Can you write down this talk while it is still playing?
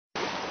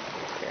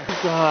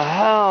the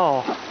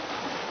hell?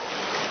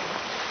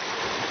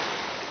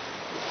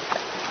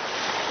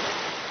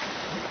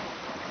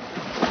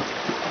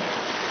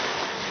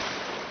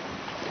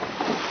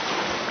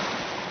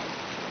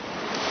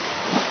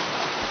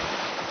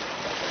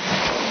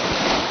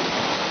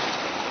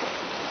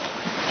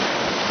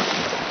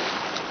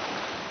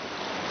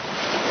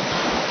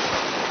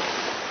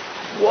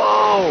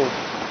 Whoa!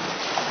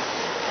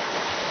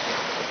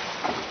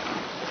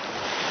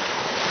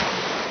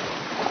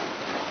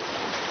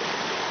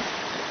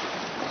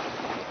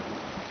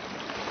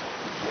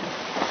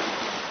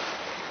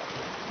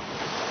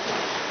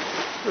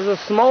 There's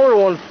a smaller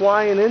one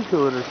flying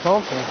into it or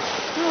something.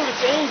 Dude,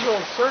 it's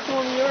angels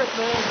circling the earth,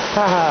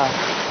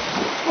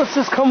 man. What's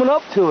this coming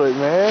up to it,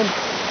 man?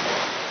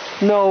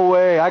 No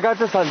way. I got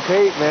this on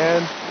tape,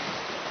 man.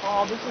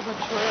 Oh, this is a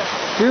trip.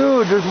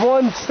 Dude, there's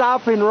one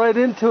stopping right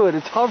into it.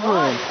 It's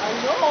hovering. I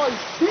know, I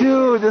see.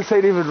 Dude, this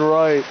ain't even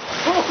right.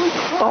 Holy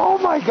crap. Oh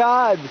my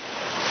god.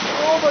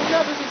 Oh my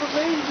god, this is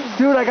amazing.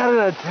 Dude, I got it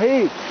on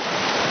tape.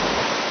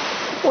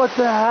 What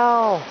the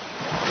hell?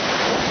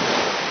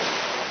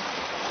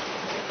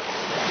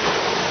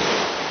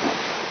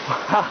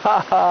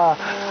 Wow.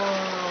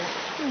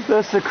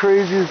 That's the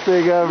craziest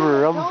thing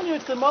ever. I'm telling you,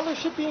 it's the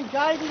mothership being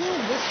guided in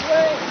this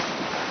way.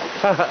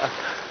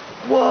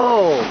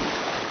 Whoa.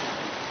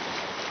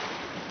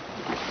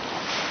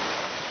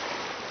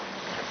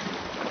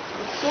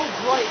 It's so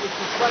bright, it's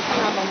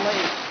reflecting on the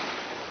lake.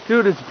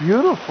 Dude, it's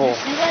beautiful. You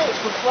see that? It's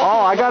reflecting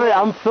Oh, I on got the it. lake.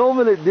 I'm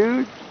filming it,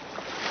 dude.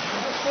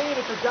 I'm just saying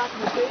it for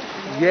documentation.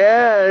 Man.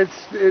 Yeah,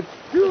 it's dude.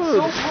 It's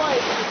so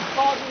bright, it's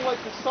causing like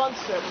the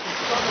sunset with the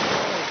sun and the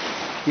lake.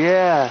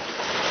 Yeah.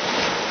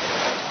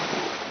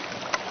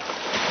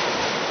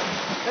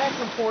 That's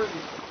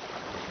important.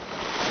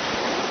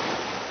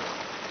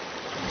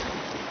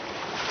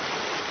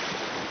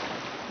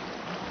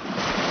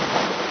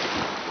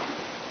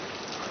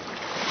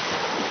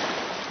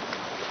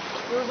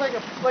 There was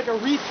like a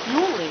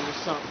refueling or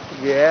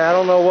something. Yeah, I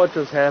don't know what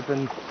just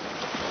happened.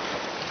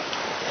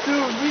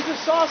 Dude, we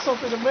just saw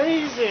something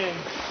amazing.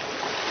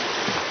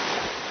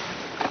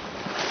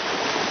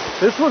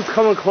 This one's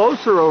coming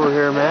closer over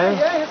here, man.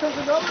 Yeah, here comes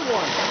another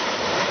one.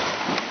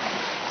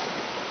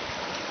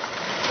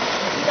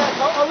 See that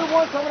other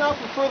one coming out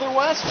from further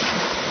west?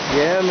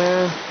 Yeah,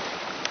 man.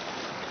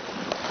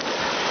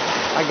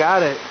 I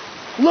got it.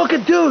 Look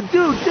at dude.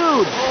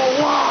 Oh,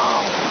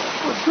 wow.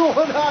 What's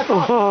going on?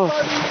 Oh.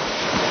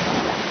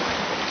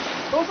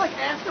 Those like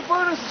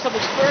afterburners or some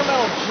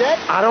experimental jet?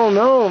 I don't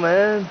know,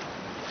 man.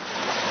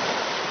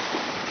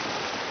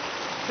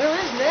 There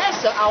is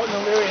NASA out in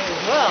the area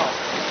as well.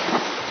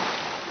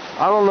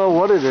 I don't know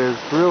what it is,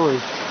 really.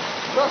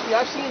 Trust me,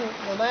 I've seen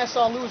the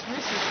NASA Lewis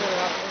research center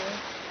out there.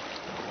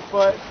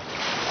 But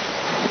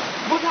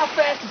look how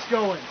fast it's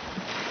going.